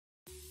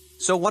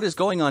So what is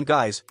going on,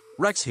 guys?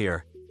 Rex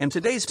here, and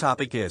today's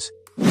topic is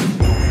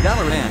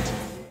Valorant.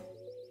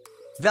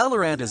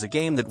 Valorant is a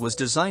game that was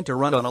designed to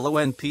run on a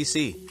low-end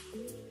PC.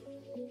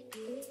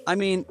 I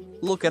mean,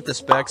 look at the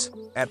specs.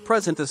 At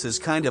present this is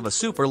kind of a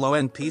super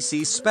low-end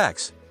PC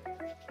specs.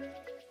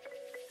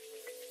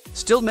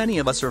 Still, many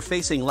of us are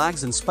facing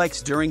lags and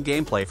spikes during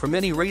gameplay for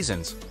many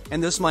reasons,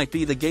 and this might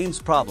be the game's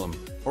problem,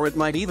 or it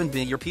might even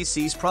be your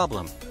PC's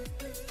problem.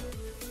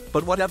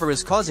 But whatever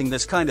is causing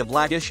this kind of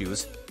lag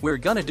issues, we're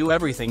gonna do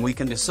everything we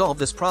can to solve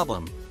this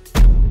problem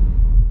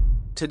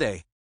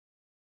today.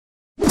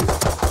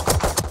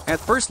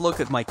 At first look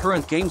at my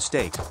current game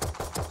state.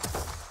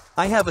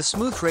 I have a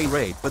smooth frame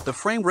rate, but the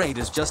frame rate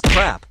is just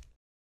crap.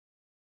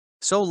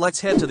 So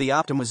let's head to the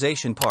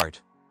optimization part.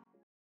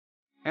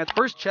 At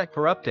first, check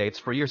for updates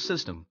for your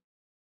system.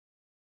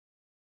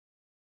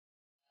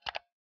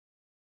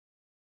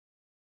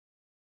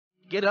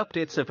 Get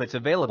updates if it's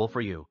available for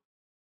you.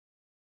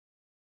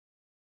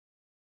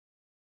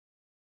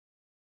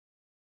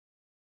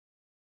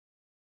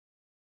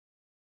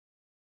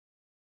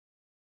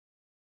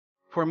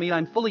 For me,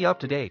 I'm fully up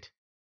to date.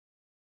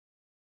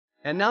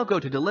 And now go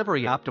to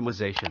delivery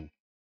optimization.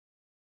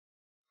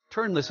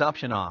 Turn this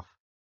option off.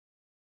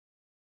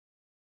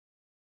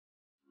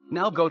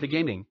 Now go to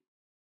gaming.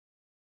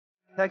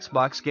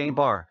 Xbox game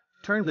bar,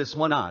 turn this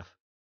one off.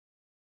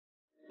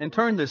 And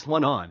turn this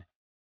one on.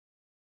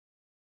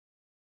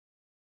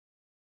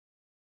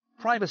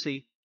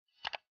 Privacy.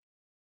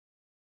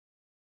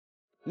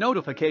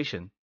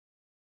 Notification.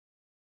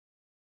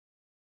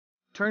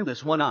 Turn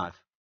this one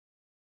off.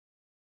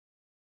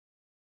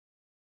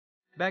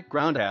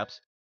 Background apps.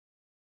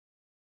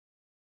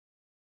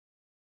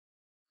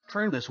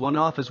 Turn this one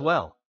off as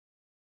well.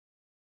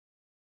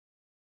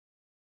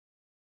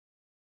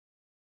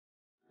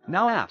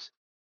 Now apps.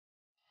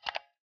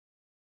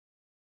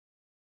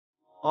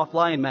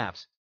 Offline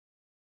maps.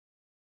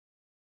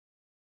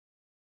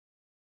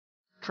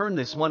 Turn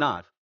this one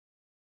off.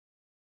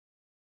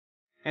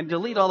 And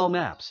delete all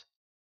maps.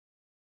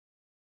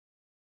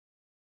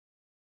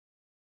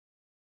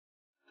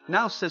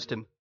 Now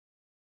system.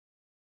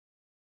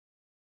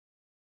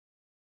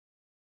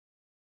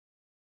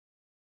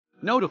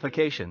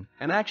 Notification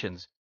and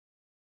actions.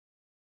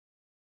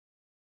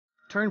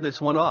 Turn this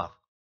one off.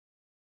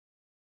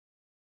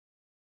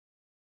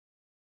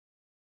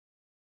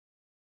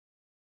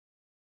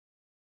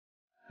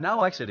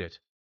 Now exit it.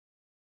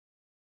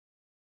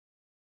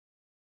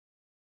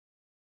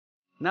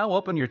 Now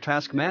open your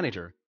task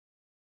manager.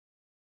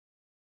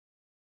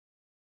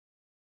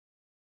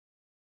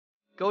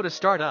 Go to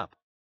startup.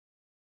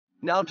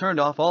 Now turn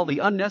off all the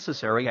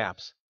unnecessary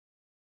apps.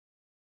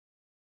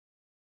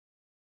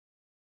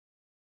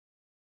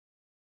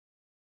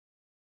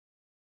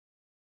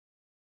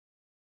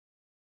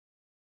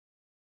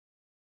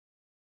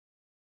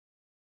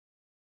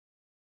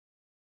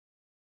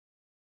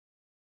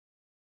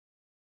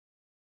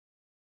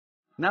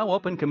 Now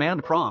open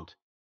command prompt.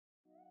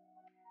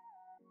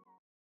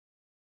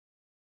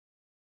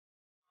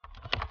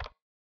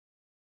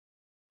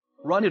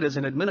 Run it as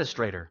an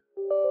administrator.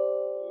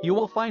 You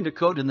will find a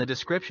code in the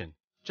description.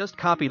 Just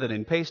copy that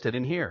and paste it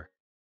in here.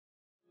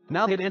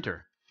 Now hit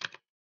enter.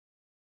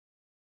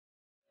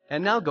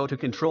 And now go to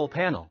control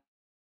panel.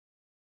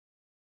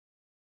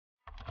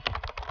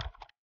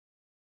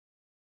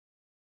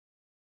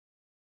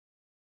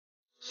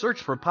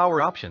 Search for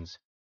power options.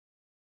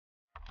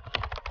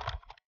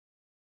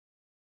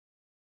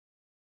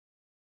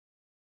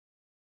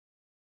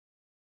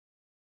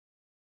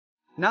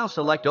 Now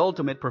select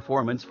Ultimate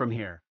Performance from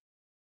here.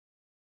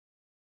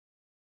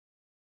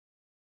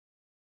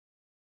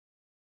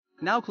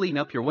 Now clean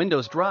up your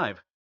Windows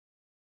drive.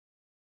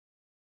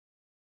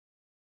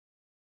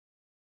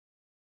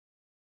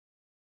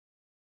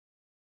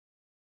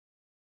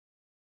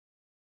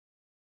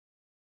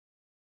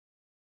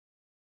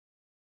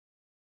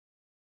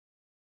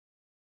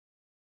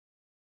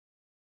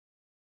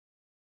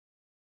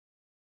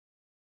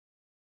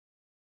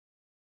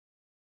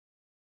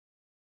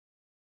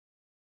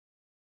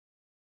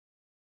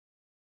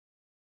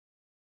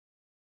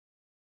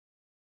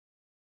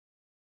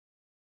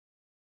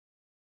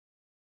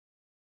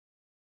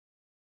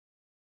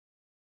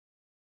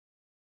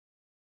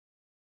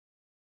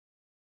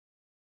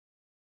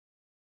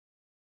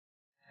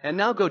 And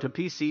now go to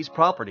PC's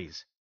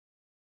properties.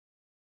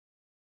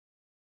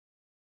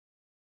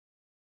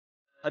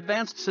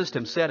 Advanced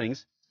System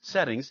Settings.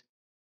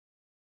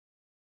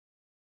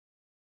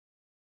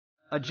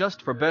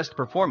 Adjust for best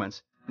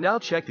performance. Now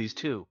check these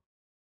two.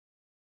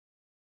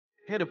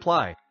 Hit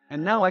apply,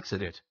 and now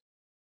exit it.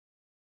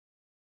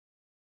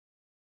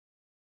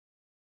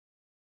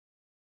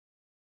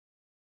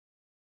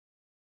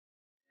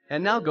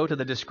 And now go to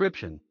the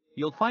description.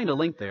 You'll find a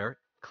link there.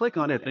 Click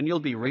on it and you'll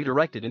be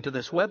redirected into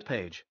this web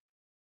page.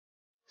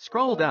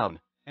 Scroll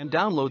down and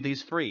download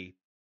these free.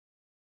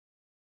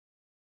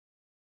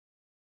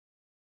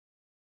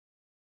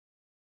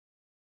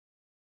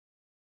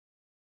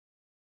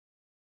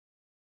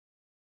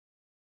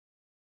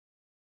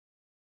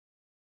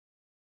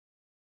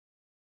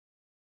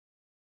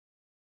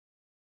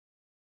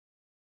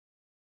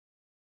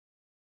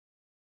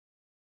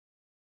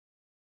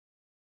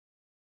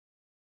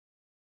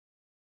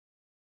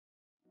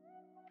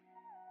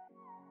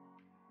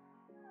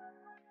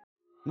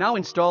 Now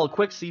install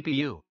quick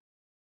CPU.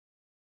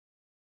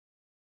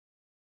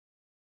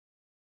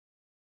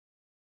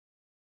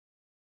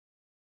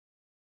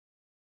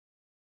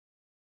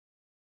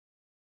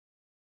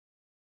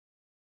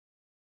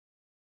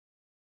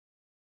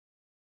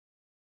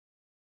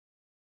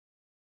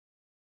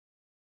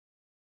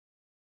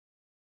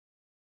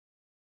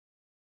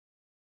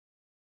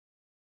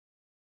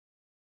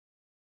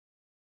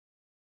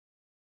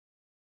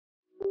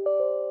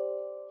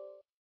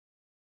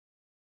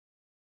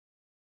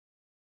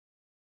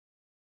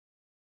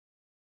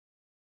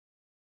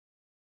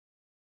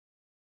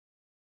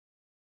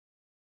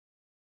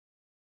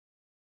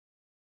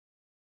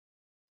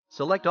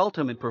 Select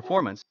Ultimate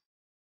Performance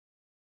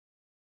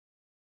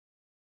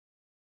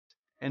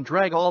and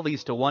drag all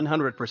these to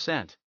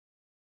 100%.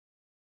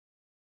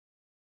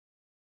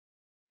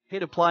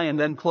 Hit Apply and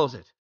then close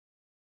it.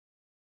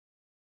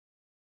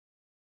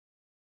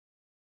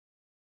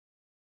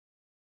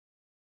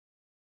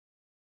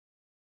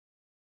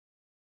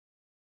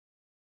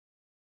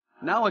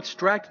 Now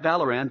extract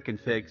Valorant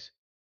configs.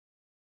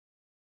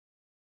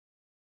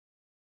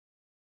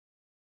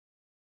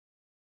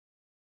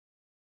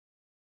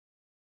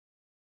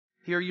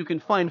 Here you can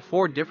find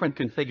 4 different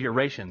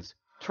configurations.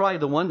 Try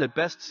the one that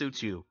best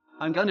suits you.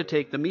 I'm gonna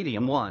take the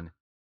medium one.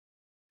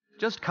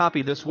 Just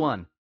copy this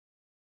one.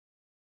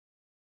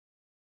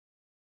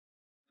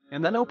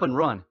 And then open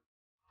Run.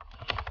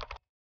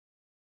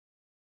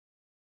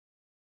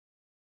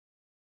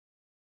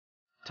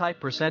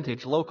 Type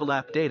 %local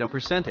app data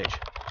 %.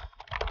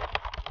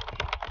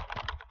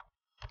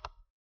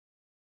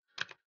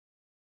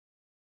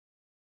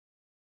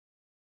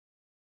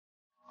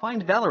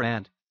 Find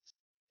Valorant.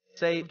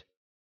 Saved.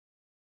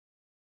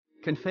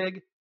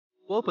 Config.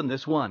 Open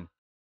this one.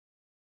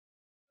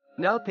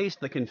 Now paste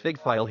the config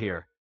file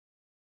here.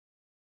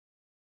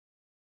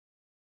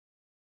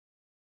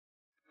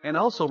 And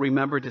also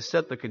remember to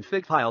set the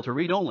config file to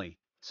read only,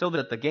 so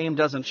that the game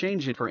doesn't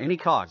change it for any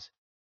cause.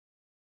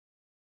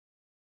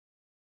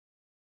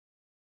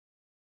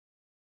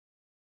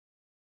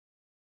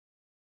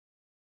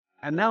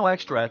 And now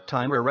extract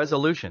timer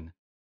resolution.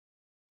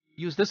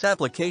 Use this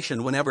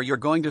application whenever you're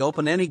going to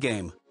open any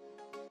game.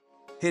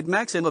 Hit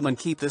maximum and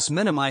keep this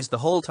minimized the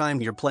whole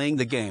time you're playing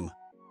the game.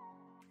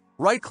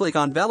 Right-click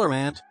on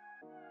Valorant.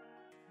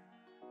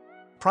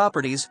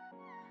 Properties.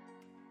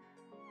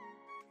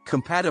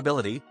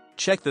 Compatibility,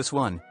 check this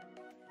one.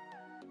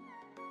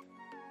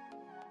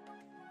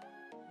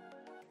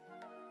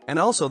 And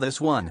also this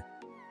one.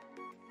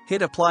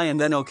 Hit Apply and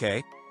then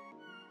OK.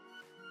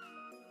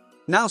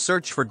 Now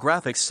search for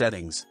graphics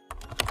settings.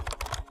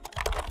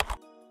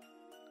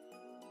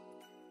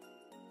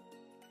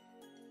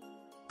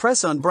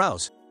 Press on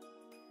Browse.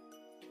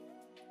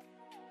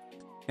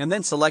 And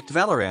then select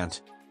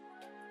Valorant.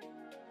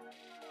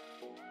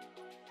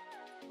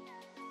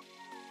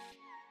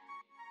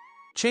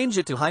 Change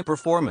it to high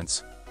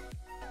performance.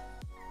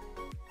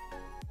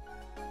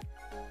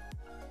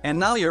 And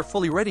now you're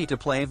fully ready to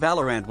play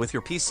Valorant with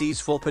your PC's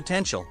full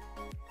potential.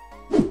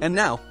 And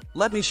now,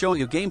 let me show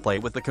you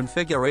gameplay with the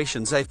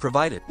configurations I've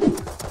provided.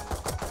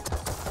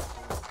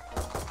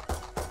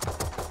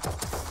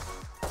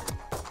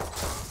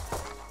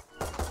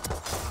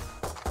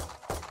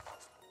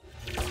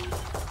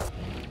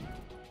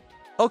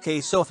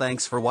 Okay, so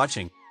thanks for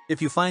watching. If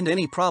you find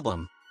any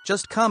problem,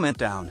 just comment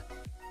down.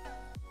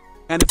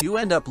 And if you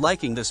end up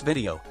liking this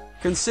video,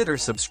 consider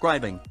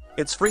subscribing.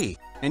 It's free,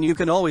 and you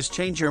can always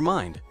change your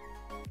mind.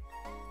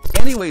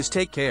 Anyways,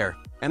 take care,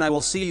 and I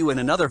will see you in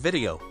another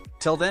video.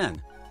 Till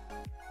then.